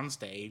are on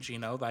stage, you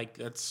know, like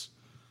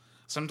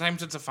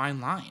sometimes it's a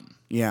fine line,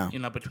 Yeah. you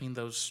know, between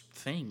those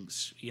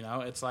things. You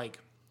know, it's like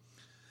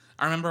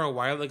I remember a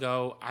while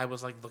ago I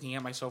was like looking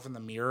at myself in the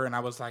mirror and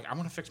I was like, I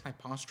want to fix my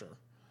posture.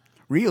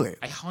 Really?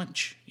 I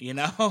hunch, you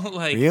know,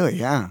 like Really?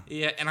 Yeah.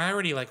 yeah, and I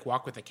already like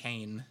walk with a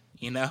cane,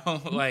 you know,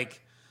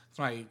 like it's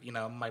my, you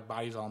know, my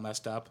body's all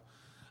messed up,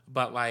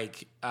 but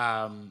like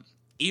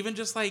even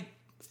just like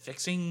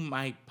fixing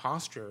my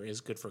posture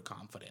is good for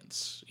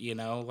confidence, you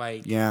know,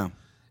 like Yeah.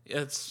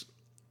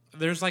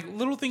 there's like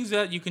little things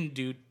that you can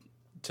do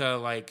to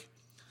like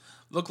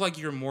look like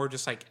you're more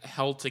just like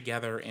held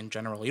together in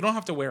general. You don't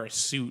have to wear a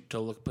suit to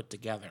look put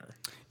together.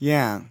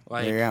 Yeah.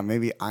 Like- yeah.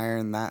 Maybe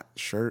iron that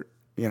shirt.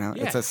 You know,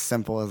 it's Yeah. as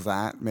simple as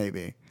that,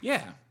 maybe.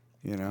 Yeah.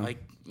 You know? Like,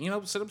 you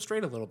know, sit up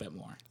straight a little bit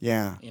more.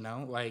 Yeah. You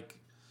know, like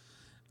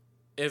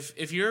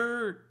if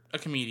you're a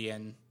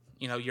comedian,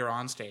 you're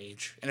on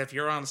stage. And if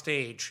you're on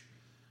stage,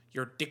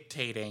 you're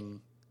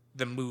dictating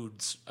the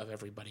moods of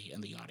everybody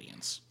in the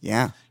audience.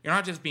 Yeah. You're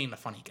not just being a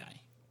funny guy.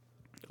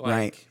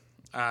 Right.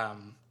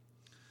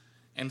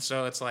 And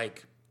so it's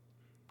like,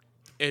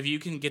 if you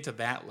can get to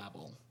that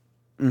level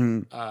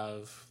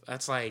of,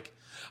 that's like,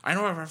 I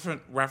know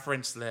I've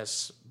referenced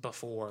this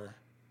before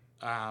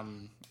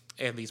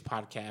in these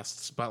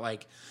podcasts, but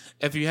like,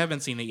 if you haven't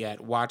seen it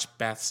yet, watch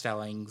Beth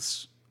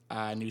Stelling's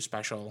new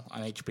special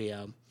on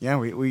HBO. Yeah,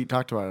 we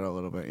talked about it a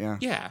little bit, yeah.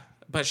 Yeah,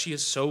 but she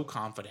is so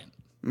confident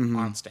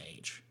on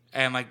stage.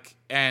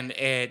 And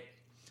it,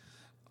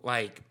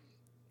 like,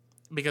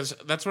 because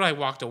that's what I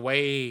walked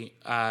away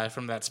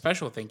from that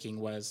special thinking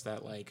was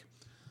that, like,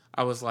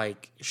 I was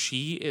like,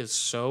 she is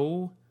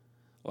so,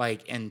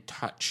 like, in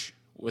touch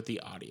with the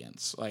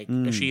audience. Like,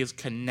 she is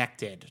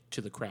connected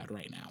to the crowd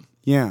right now.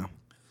 Yeah.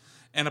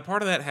 And a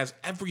part of that has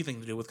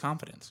everything to do with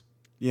confidence.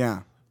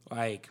 Yeah.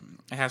 Like,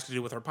 it has to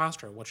do with her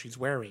posture, what she's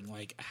wearing,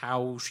 like,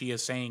 how she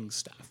is saying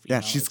stuff.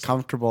 Yeah, she's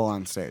comfortable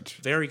on stage.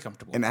 Very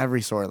comfortable. In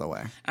every sort of the way.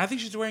 And I think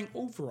she's wearing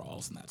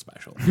overalls in that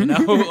special,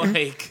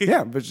 like...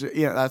 Yeah, but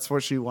that's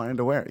what she wanted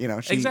to wear,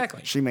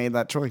 Exactly. She made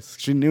that choice.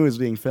 She knew it was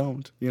being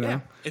filmed, Yeah,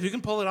 if you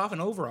can pull it off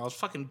in overalls,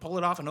 fucking pull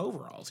it off in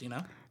overalls,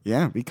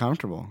 Yeah, be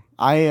comfortable.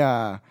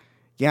 I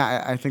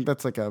think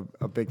that's like a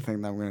big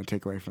thing that I'm going to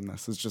take away from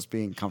this is just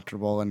being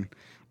comfortable and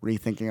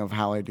rethinking of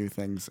how I do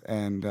things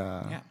and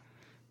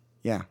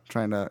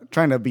trying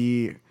to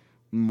be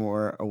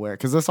more aware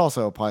because this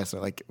also applies to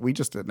like we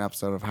just did an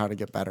episode of how to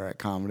get better at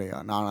comedy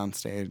not on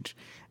stage,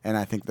 and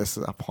I think this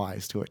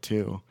applies to it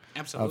too.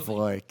 Absolutely. Of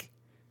like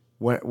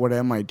what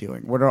am I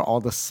doing? What are all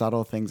the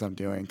subtle things I'm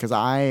doing? Because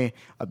a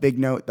big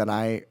note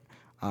that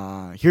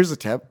here's a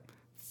tip.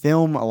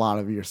 Film a lot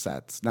of your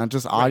sets, not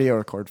just audio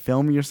record.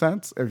 Film your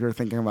sets if you're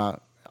thinking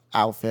about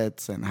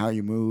outfits and how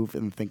you move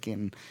and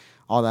thinking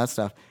all that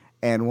stuff.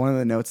 And one of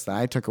the notes that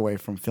I took away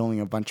from filming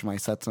a bunch of my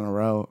sets in a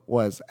row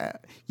was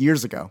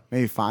years ago,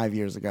 maybe 5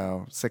 years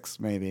ago, 6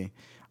 maybe,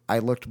 I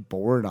looked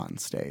bored on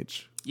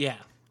stage. Yeah.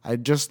 I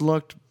just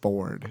looked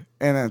bored.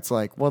 And it's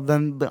like, well,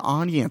 then the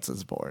audience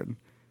is bored.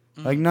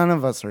 Like, none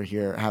of us are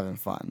here having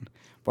fun.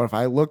 But if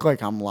I look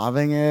like I'm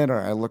loving it or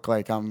I look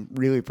like I'm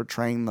really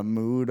portraying the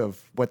mood of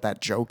what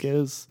that joke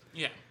is,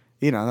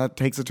 that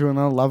takes it to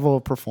another level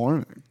of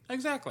performing.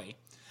 Exactly.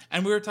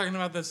 And we were talking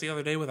about this the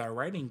other day with our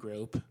writing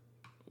group,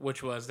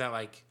 which was that,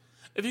 like,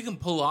 if you can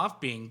pull off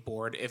being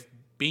bored, if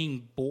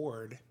being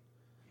bored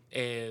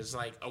is,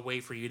 like, a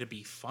way for you to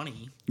be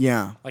funny,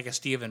 like a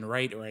Stephen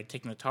Wright or a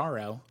Tig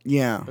Notaro,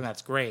 then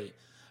that's great.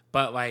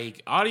 But,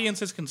 like,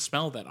 audiences can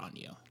smell that on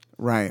you.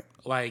 Right.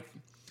 Like,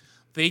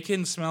 they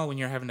can smell when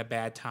you're having a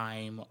bad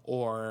time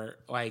or,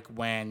 like,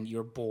 when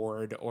you're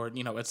bored or,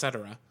 et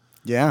cetera.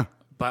 Yeah.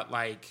 But,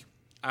 like,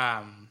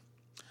 and,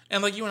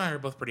 like, you and I are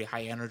both pretty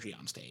high energy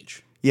on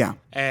stage. Yeah.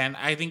 And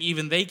I think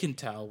even they can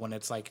tell when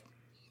it's, like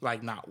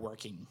not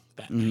working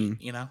that night,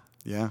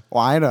 Yeah.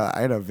 Well,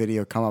 I had a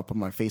video come up on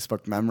my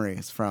Facebook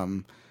memories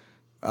from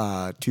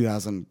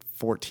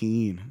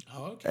 2014.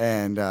 Oh, okay.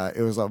 And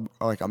it was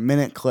a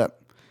minute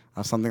clip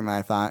of something that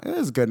I thought it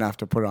was good enough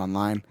to put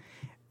online.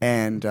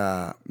 And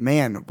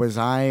man, was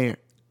I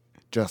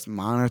just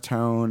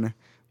monotone,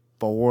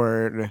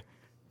 bored,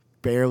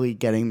 barely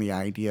getting the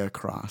idea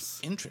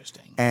across.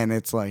 Interesting. And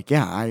it's like,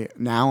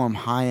 now I'm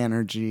high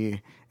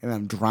energy and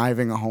I'm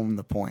driving home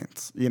the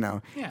points,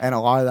 Yeah. And a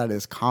lot of that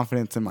is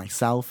confidence in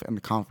myself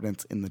and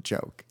confidence in the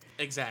joke.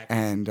 Exactly.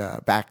 And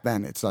back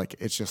then, it's like,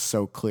 it's just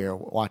so clear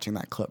watching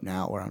that clip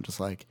now where I'm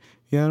just like,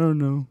 I don't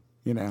know,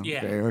 Yeah.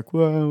 Very like,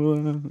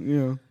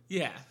 well.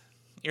 Yeah.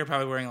 You're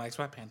probably wearing like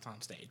sweatpants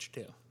on stage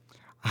too.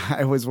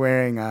 I was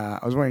wearing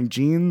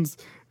jeans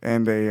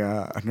and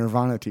a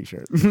Nirvana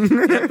t-shirt.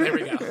 There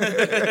we go.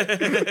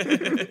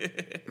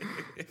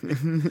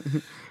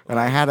 And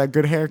I had a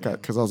good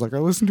haircut because I was like, I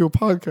listened to a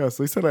podcast.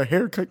 They said a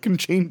haircut can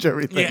change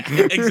everything.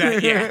 Yeah,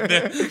 exactly.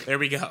 Yeah. There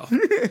we go.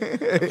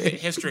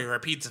 History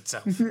repeats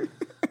itself.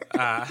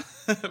 But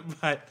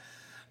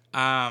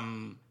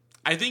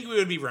I think we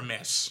would be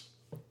remiss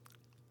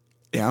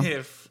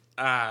if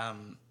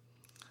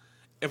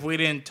we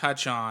didn't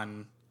touch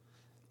on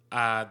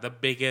the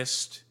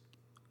biggest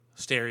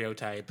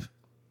stereotype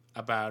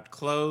about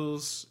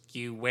clothes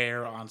you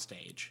wear on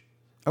stage.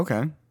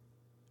 Okay.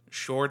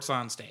 Shorts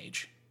on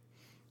stage.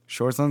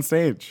 Shorts on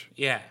stage.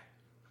 Yeah.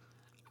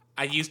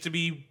 I used to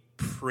be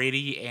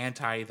pretty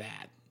anti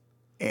that.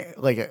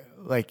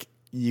 Like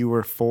you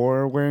were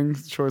for wearing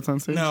shorts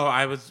on stage? No,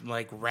 I was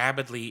like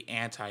rabidly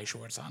anti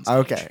shorts on stage.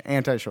 Okay,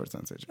 anti shorts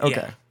on stage.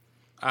 Okay.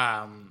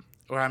 Yeah.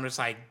 Where I'm just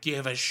like,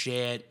 give a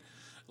shit.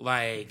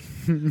 Like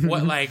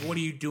what are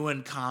you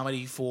doing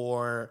comedy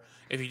for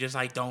if you just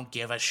like don't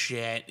give a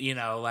shit,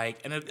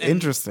 and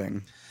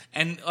Interesting.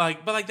 And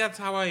but that's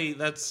how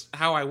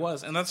I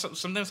was, and that's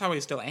sometimes how I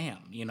still am.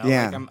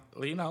 Yeah.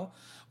 Like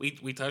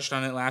we touched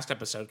on it last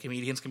episode.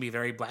 Comedians can be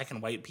very black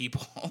and white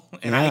people,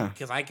 and Yeah.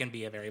 because I can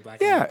be a very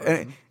black and white Yeah,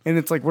 person. and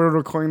it's like we're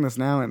recording this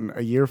now, and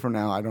a year from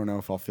now, I don't know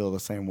if I'll feel the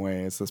same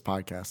way as this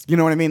podcast. You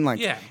know what I mean? Like,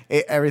 Yeah.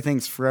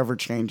 Everything's forever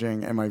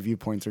changing, and my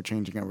viewpoints are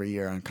changing every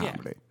year on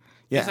comedy.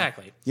 Yeah,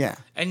 Exactly. Yeah,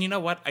 And you know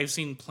what? I've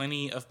seen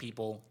plenty of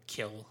people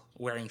kill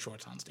wearing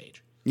shorts on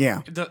stage.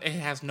 yeah, It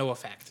has no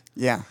effect.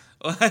 yeah,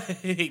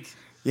 Like,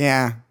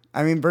 yeah.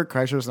 I mean, Bert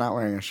Kreischer's not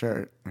wearing a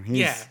shirt, and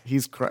Yeah.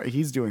 he's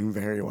doing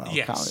very well.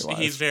 yes, comedy-wise.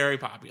 he's very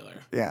popular.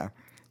 Yeah.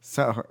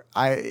 So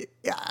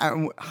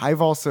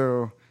I've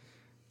also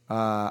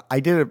I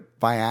did it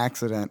by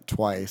accident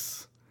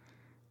twice,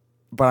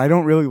 but I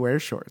don't really wear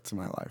shorts in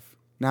my life.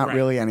 Not Right.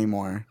 really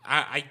anymore.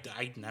 I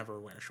never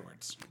wear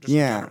shorts. Just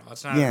Yeah, in general.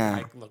 It's not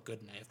yeah. I look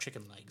good and I have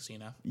chicken legs,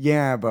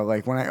 Yeah, but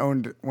like when I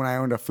owned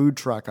a food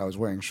truck, I was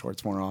wearing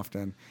shorts more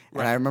often.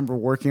 And I remember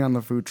working on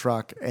the food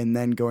truck and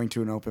then going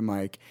to an open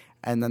mic.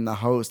 And then the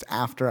host,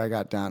 after I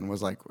got done,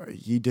 was like,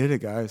 "He did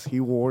it, guys.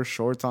 He wore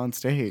shorts on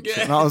stage."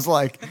 Yeah. And I was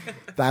like,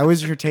 "That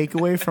was your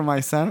takeaway from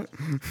my set?"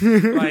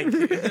 Like,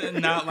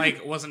 not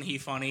like, wasn't he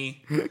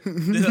funny?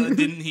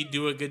 Didn't he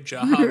do a good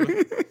job?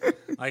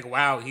 Like,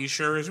 wow, he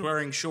sure is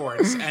wearing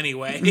shorts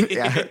anyway.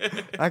 Yeah,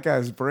 that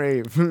guy's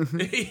brave.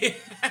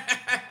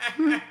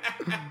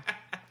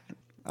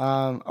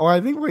 I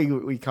think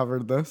we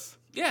covered this.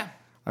 Yeah.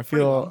 I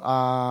feel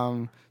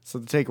so.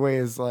 The takeaway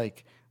is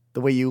like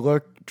the way you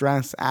look,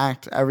 dress,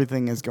 act,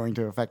 everything is going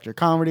to affect your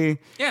comedy.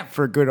 Yeah.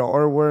 For good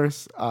or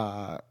worse.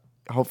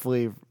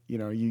 Hopefully,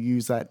 you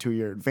use that to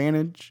your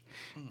advantage,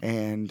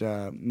 and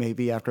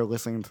maybe after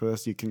listening to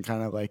this, you can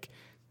kind of like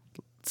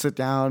sit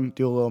down,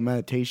 do a little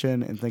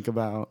meditation, and think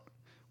about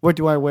what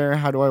do I wear,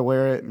 how do I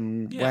wear it,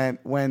 and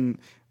when,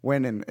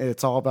 and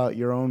it's all about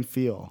your own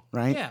feel,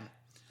 right? Yeah.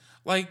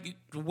 Like,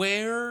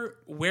 wear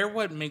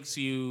what makes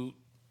you,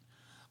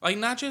 like,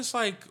 not just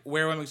like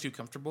wear what makes you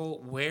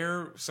comfortable,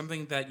 wear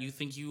something that you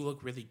think you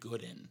look really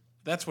good in.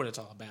 That's what it's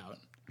all about.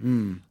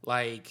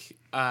 Like,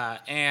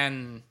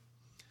 and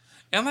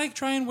like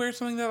try and wear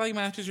something that like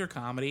matches your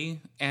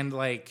comedy, and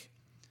like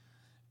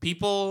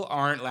people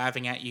aren't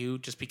laughing at you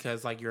just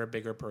because like you're a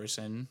bigger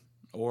person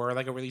or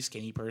like a really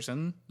skinny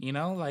person,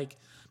 like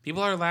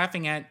people are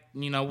laughing at,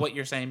 what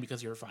you're saying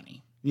because you're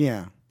funny.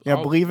 Yeah.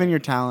 Believe in your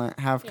talent,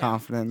 have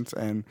confidence,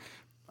 and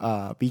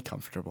be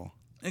comfortable.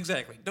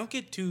 Exactly. Don't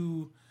get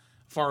too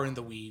far in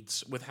the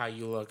weeds with how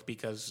you look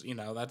because,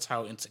 that's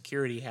how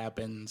insecurity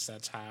happens.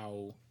 That's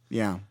how,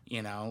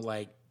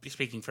 like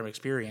speaking from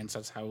experience,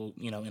 that's how,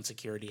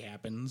 insecurity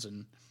happens.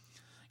 And,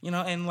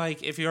 and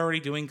like if you're already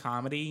doing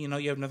comedy,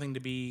 you have nothing to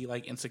be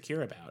like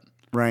insecure about.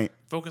 Right.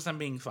 Focus on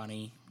being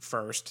funny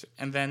first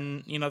and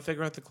then,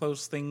 figure out the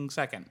close thing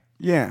second.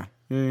 Yeah.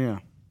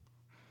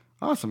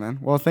 Awesome, man.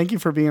 Well, thank you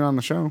for being on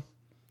the show.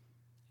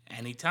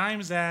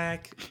 Anytime,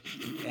 Zach.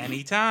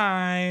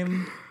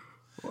 Anytime.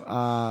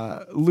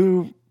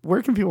 Lou,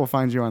 where can people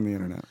find you on the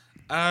internet?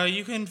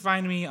 You can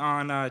find me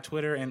on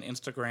Twitter and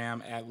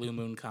Instagram at Lou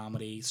Moon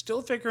Comedy.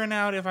 Still figuring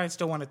out if I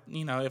still want to,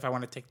 if I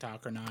want to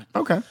TikTok or not.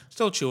 Okay.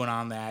 Still chewing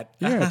on that.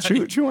 Yeah,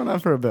 chew on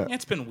that for a bit.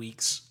 It's been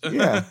weeks.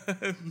 Yeah.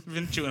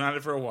 Been chewing on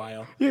it for a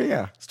while.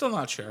 Yeah. Still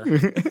not sure.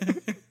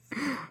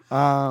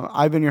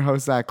 I've been your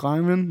host, Zach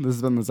Kleiman. This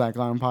has been the Zach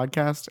Kleiman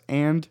Podcast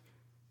and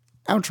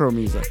outro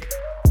music.